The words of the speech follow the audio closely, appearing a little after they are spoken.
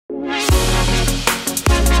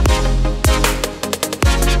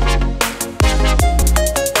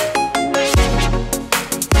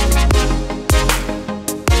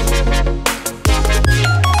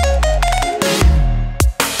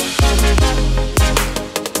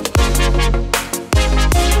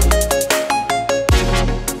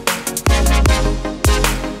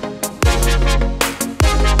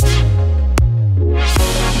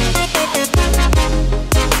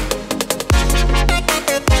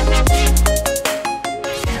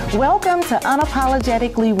Welcome to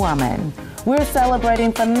Unapologetically Woman. We're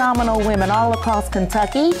celebrating phenomenal women all across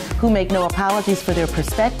Kentucky who make no apologies for their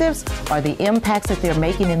perspectives or the impacts that they're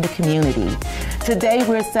making in the community. Today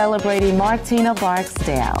we're celebrating Martina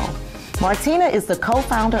Barksdale. Martina is the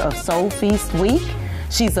co-founder of Soul Feast Week.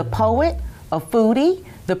 She's a poet, a foodie,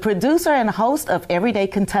 the producer and host of Everyday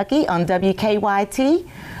Kentucky on WKYT.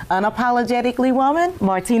 Unapologetically Woman,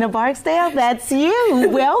 Martina Barksdale, that's you.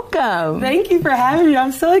 Welcome. Thank you for having me.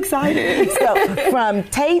 I'm so excited. So, from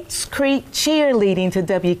Tate's Creek cheerleading to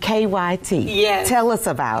WKYT. Yes. Tell us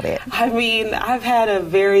about it. I mean, I've had a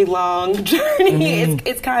very long journey.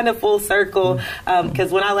 It's kind of full circle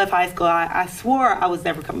because when I left high school, I swore I was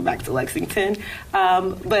never coming back to Lexington.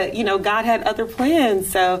 But, you know, God had other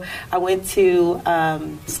plans. So I went to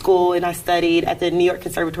school and I studied at the New York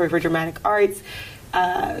Conservatory for Dramatic Arts.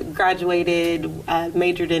 Graduated,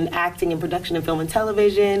 majored in acting and production and film and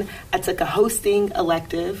television. I took a hosting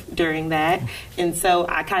elective during that. And so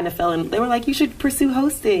I kind of fell in, they were like, you should pursue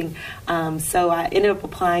hosting. So I ended up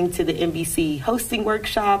applying to the NBC hosting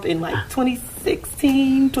workshop in like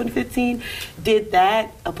 2015. Did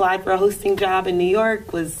that, applied for a hosting job in New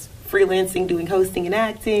York, was freelancing, doing hosting and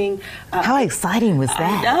acting. How exciting was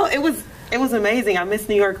that? No, it was amazing. I miss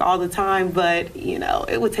New York all the time, but, you know,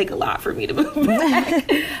 it would take a lot for me to move back.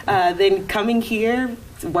 Then coming here,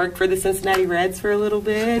 worked for the Cincinnati Reds for a little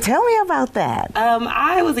bit. Tell me about that.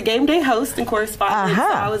 I was a game day host and correspondent, so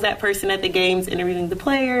I was that person at the games interviewing the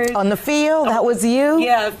players. On the field? That was you?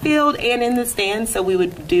 Yeah, field and in the stands. So we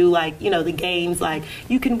would do, like, you know, the games, like,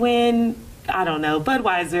 you can win, I don't know,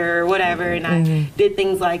 Budweiser or whatever, and I did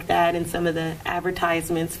things like that and some of the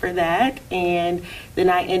advertisements for that. And then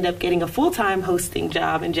I ended up getting a full-time hosting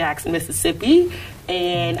job in Jackson, Mississippi.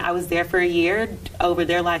 And I was there for a year over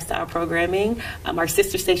their lifestyle programming. Our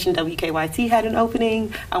sister station, WKYT, had an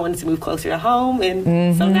opening. I wanted to move closer to home,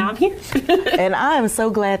 and so now I'm here. And I am so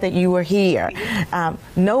glad that you were here.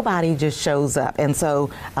 Nobody just shows up. And so,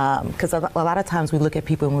 because a lot of times we look at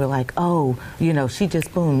people and we're like, oh, you know, she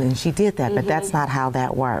just boomed and she did that. But that's not how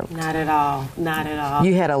that worked. Not at all. Not at all.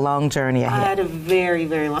 You had a long journey ahead. I had a very,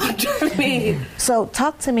 very long journey. So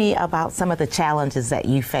talk to me about some of the challenges that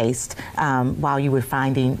you faced while you were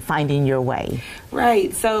finding your way.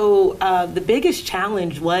 Right. So the biggest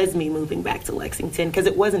challenge was me moving back to Lexington because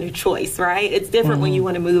it wasn't a choice, right? It's different when you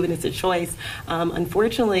want to move and it's a choice.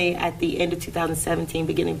 Unfortunately, at the end of 2017,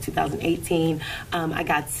 beginning of 2018, I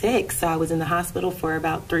got sick. So I was in the hospital for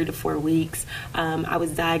about 3 to 4 weeks. I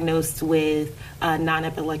was diagnosed with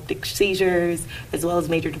non-epileptic seizures as well as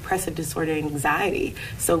major depressive disorder and anxiety.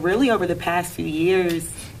 So really over the past few years,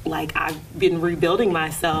 like, I've been rebuilding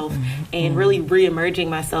myself and really re-emerging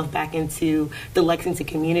myself back into the Lexington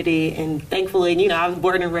community. And thankfully, you know, I was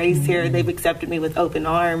born and raised here. They've accepted me with open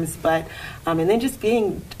arms. But, and then just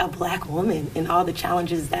being a Black woman and all the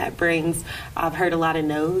challenges that brings, I've heard a lot of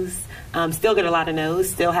no's. Still get a lot of no's,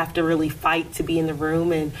 still have to really fight to be in the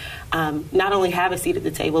room and not only have a seat at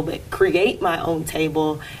the table, but create my own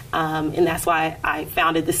table. And that's why I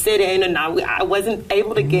founded the Sit-In, and I wasn't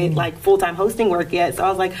able to get like full-time hosting work yet. So I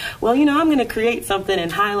was like, well, you know, I'm going to create something and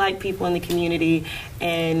highlight people in the community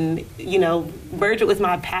and, you know, merge it with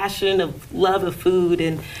my passion of love of food.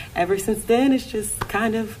 And ever since then, it's just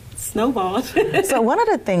kind of snowballed. So one of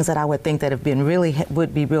the things that I would think that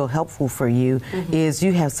would be real helpful for you is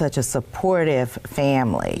you have such a supportive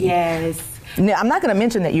family. Yes. Now, I'm not going to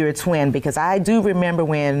mention that you're a twin because I do remember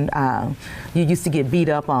when you used to get beat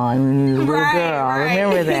up on when you were a little girl. Right. I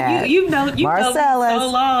remember that. You know me Marcellus.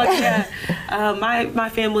 so long. Yeah. My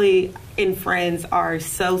family and friends are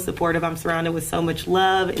so supportive. I'm surrounded with so much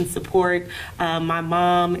love and support. My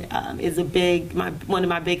mom is one of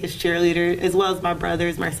my biggest cheerleaders, as well as my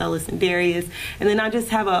brothers, Marcellus and Darius. And then I just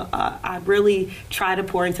have I really try to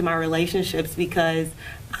pour into my relationships because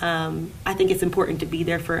I think it's important to be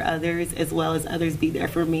there for others as well as others be there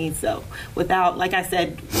for me. So without, like I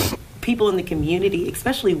said, people in the community,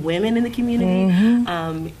 especially women in the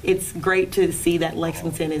community, it's great to see that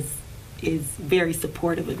Lexington is very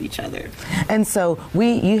supportive of each other. And so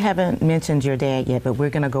you haven't mentioned your dad yet, but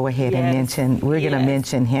we're going to go ahead and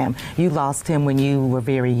mention him. You lost him when you were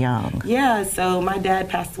very young. Yeah, so my dad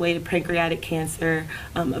passed away to pancreatic cancer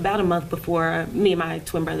about a month before me and my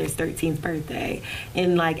twin brother's 13th birthday.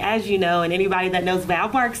 And like, as you know, and anybody that knows Val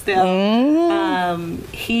Barksdale,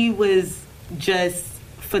 he was just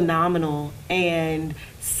phenomenal. And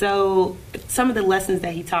so some of the lessons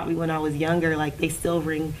that he taught me when I was younger, like, they still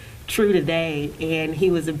ring true today, and he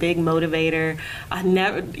was a big motivator.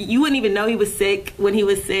 You wouldn't even know he was sick. When he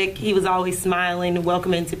was sick, he was always smiling,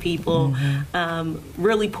 welcoming to people,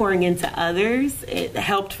 really pouring into others. It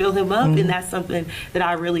helped fill him up, and that's something that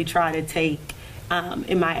I really try to take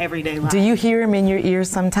in my everyday life. Do you hear him in your ear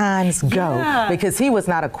sometimes? Go. Yeah. Because he was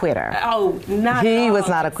not a quitter. Oh, not at all. He was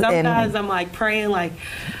not a quitter. Sometimes I'm like praying like,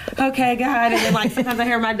 okay, God. And then like sometimes I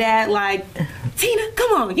hear my dad like, Tina,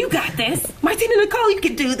 come on, you got this. Martina Nicole, you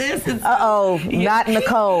can do this. Not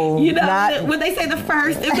Nicole. You know, not... when they say the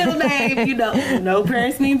first and middle name, you know, no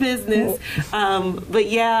parents mean business. But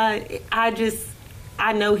yeah,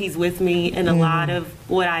 I know he's with me in a lot of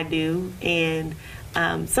what I do. And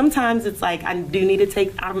sometimes it's like I do need to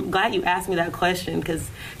take, I'm glad you asked me that question, because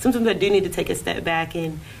sometimes I do need to take a step back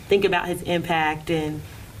and think about his impact and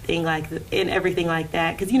everything like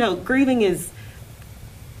that. Because, you know, grieving is,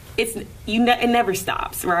 it never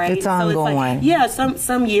stops, right? It's ongoing. So it's like,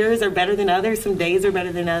 some years are better than others, some days are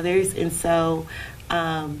better than others. And so,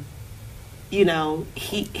 you know,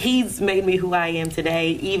 he's made me who I am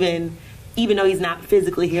today, even though he's not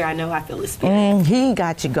physically here. I know I feel his spirit. He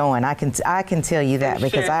got you going. I can tell you that,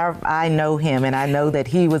 because I know him, and I know that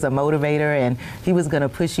he was a motivator, and he was going to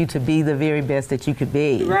push you to be the very best that you could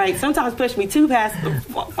be. Right. Sometimes push me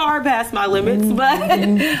far past my limits, but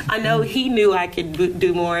I know he knew I could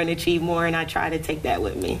do more and achieve more, and I try to take that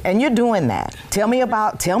with me. And you're doing that. Tell me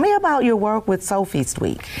about your work with Soul Feast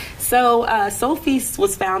Week. So Soul Feast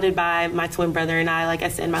was founded by my twin brother and I. Like I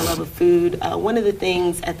said, my love of food. One of the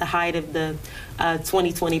things at the height of the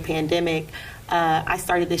 2020 pandemic, I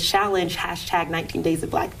started this challenge, hashtag 19 Days of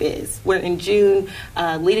Black Biz, where in June,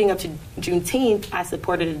 leading up to Juneteenth, I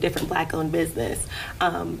supported a different Black-owned business.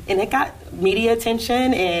 And it got media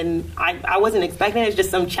attention, and I wasn't expecting it. It's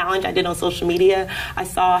just some challenge I did on social media. I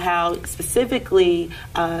saw how specifically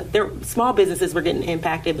small businesses were getting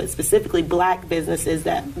impacted, but specifically Black businesses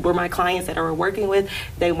that were my clients that I were working with,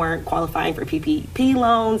 they weren't qualifying for PPP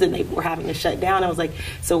loans, and they were having to shut down. I was like,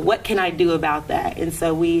 so what can I do about that? And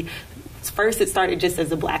so first it started just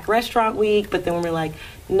as a Black restaurant week, but then we were like,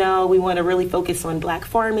 no, we want to really focus on Black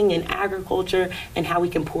farming and agriculture and how we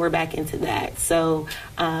can pour back into that. So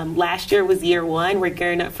last year was year one. We're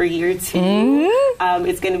gearing up for year two.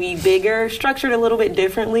 It's going to be bigger, structured a little bit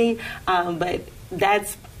differently, but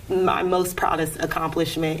that's my most proudest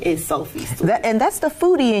accomplishment is Soul Feast. And that's the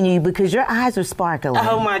foodie in you, because your eyes are sparkling.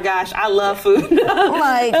 Oh my gosh, I love food. I'm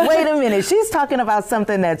like, wait a minute, she's talking about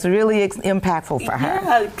something that's really impactful for her.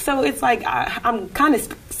 Yeah, so it's like I'm kind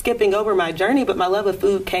of skipping over my journey, but my love of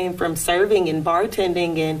food came from serving and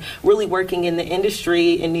bartending and really working in the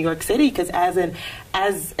industry in New York City, because as an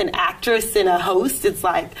actress and a host, it's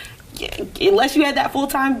like, unless you had that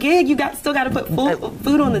full-time gig, you still got to put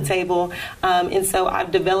food on the table. And so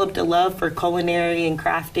I've developed a love for culinary and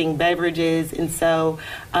crafting beverages. And so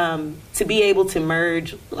to be able to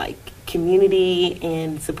merge like community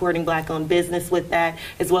and supporting Black-owned business with that,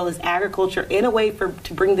 as well as agriculture, in a way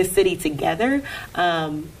to bring the city together,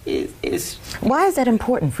 is Why is that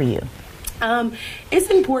important for you? It's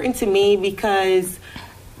important to me because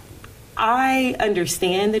I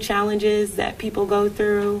understand the challenges that people go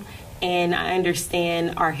through, and I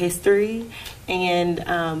understand our history. And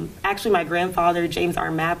actually, my grandfather, James R.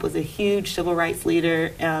 Mapp, was a huge civil rights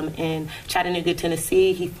leader in Chattanooga,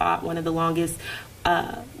 Tennessee. He fought one of the longest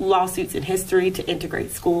lawsuits in history to integrate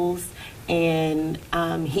schools. And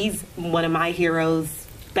he's one of my heroes.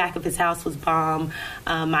 Back of his house was bombed.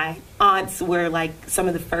 My aunts were like some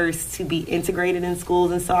of the first to be integrated in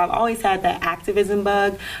schools. And so I've always had that activism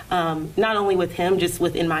bug, not only with him, just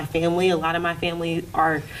within my family. A lot of my family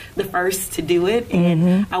are the first to do it.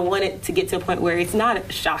 And I want it to get to a point where it's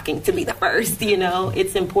not shocking to be the first, you know.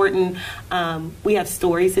 It's important. We have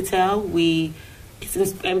stories to tell.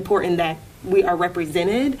 It's important that we are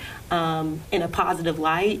represented in a positive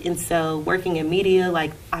light. And so working in media,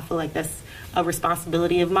 like, I feel like that's a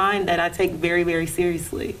responsibility of mine that I take very, very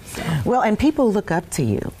seriously. So. Well, and people look up to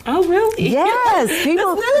you. Oh, really? Yes,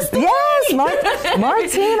 people. Yes,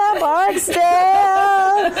 Martina Barksdale.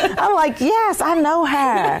 I'm like, yes, I know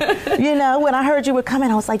her. You know, when I heard you were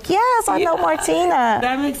coming, I was like, yes, I know Martina.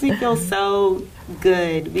 That makes me feel so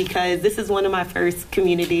good, because this is one of my first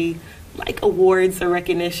community awards or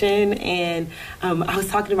recognition, and I was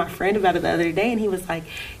talking to my friend about it the other day, and he was like,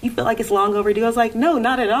 you feel like it's long overdue? I was like, no,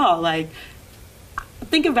 not at all. Like,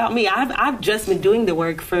 think about me. I've just been doing the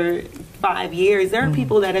work for 5 years. There are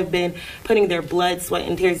people that have been putting their blood, sweat,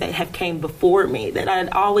 and tears that have came before me that I'd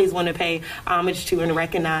always want to pay homage to and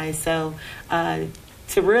recognize. So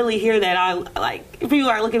to really hear that people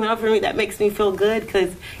are looking out for me, that makes me feel good,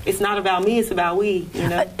 because it's not about me, it's about we, you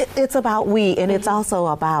know? It's about we, and it's also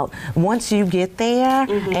about once you get there,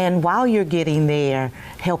 and while you're getting there,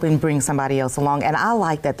 helping bring somebody else along. And I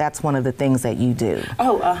like that that's one of the things that you do.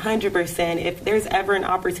 Oh, 100%. If there's ever an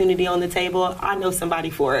opportunity on the table, I know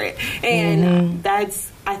somebody for it. And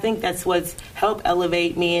I think that's what's helped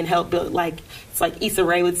elevate me and help build, it's like Issa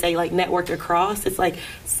Rae would say, network across. It's like,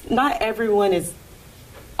 not everyone is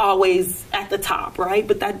always at the top, right?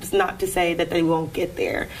 But that's not to say that they won't get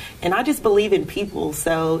there. And I just believe in people.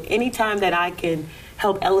 So anytime that I can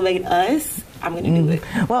help elevate us, I'm going to do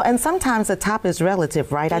it. Well, and sometimes the top is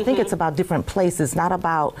relative, right? I think it's about different places, not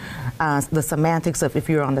about the semantics of if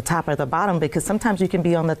you're on the top or the bottom, because sometimes you can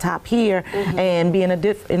be on the top here and be in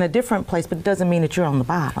a different place, but it doesn't mean that you're on the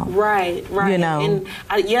bottom. Right. You know?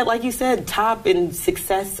 And yeah, like you said, top and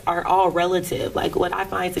success are all relative. Like, what I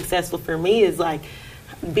find successful for me is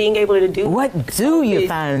being able to do. What do you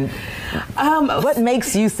find? What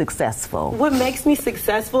makes you successful? What makes me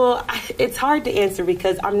successful? It's hard to answer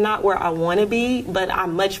because I'm not where I want to be, but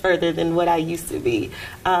I'm much further than what I used to be.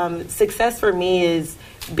 Success for me is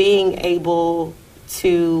being able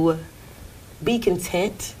to be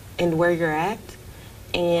content in where you're at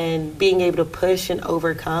and being able to push and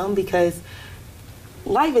overcome, because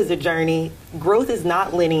life is a journey. Growth is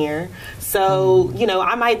not linear. So,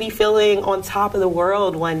 I might be feeling on top of the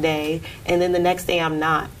world one day, and then the next day I'm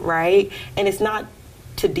not, right? And it's not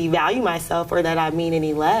to devalue myself or that I mean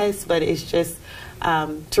any less, but it's just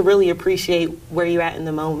to really appreciate where you're at in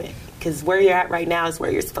the moment. Because where you're at right now is where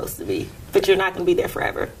you're supposed to be. But you're not going to be there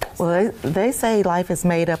forever. Well, they say life is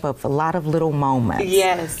made up of a lot of little moments.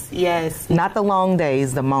 Yes. Not the long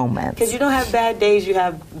days, the moments. Because you don't have bad days, you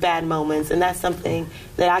have bad moments. And that's something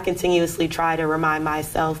that I continuously try to remind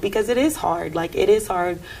myself, because it is hard. It is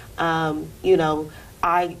hard.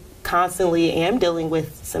 I constantly am dealing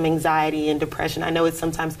with some anxiety and depression. I know it's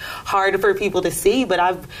sometimes hard for people to see, but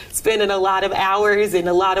I've spent a lot of hours and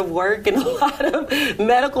a lot of work and a lot of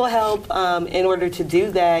medical help in order to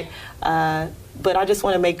do that. But I just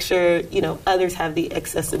want to make sure, others have the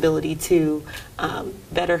accessibility to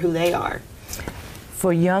better who they are.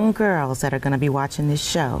 For young girls that are going to be watching this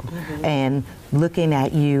show and looking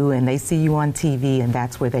at you, and they see you on TV, and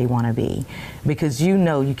that's where they want to be, because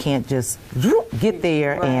you can't just get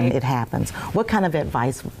there and it happens. What kind of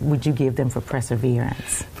advice would you give them for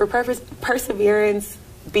perseverance? For perseverance,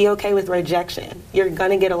 be okay with rejection. You're going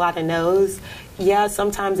to get a lot of no's. Yeah,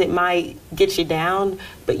 sometimes it might get you down,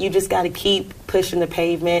 but you just got to keep pushing the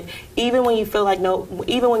pavement. Even when you feel like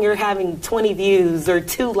even when you're having 20 views or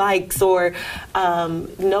 2 likes or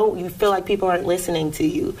you feel like people aren't listening to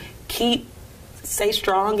you, stay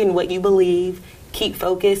strong in what you believe. Keep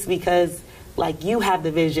focused, because you have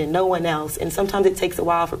the vision, no one else. And sometimes it takes a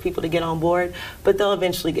while for people to get on board, but they'll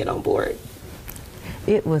eventually get on board.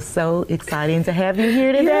 It was so exciting to have you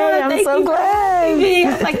here today. I'm so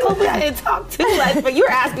glad. Hopefully I didn't talk too much, but you were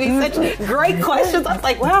asking me such great questions. I was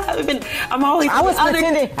like, well,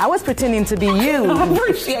 I was pretending to be you. I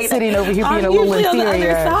appreciate sitting over here being a little usually inferior. On the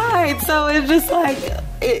other side, so it's just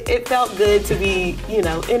it felt good to be,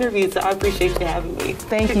 interviewed. So I appreciate you having me.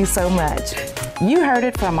 Thank you so much. You heard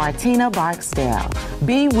it from Martina Barksdale.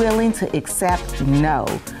 Be willing to accept no,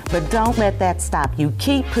 but don't let that stop you.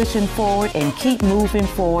 Keep pushing forward and keep moving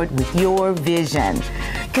forward with your vision.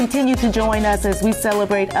 Continue to join us as we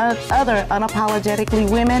celebrate other unapologetically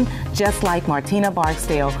women just like Martina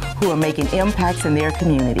Barksdale, who are making impacts in their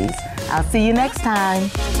communities. I'll see you next time.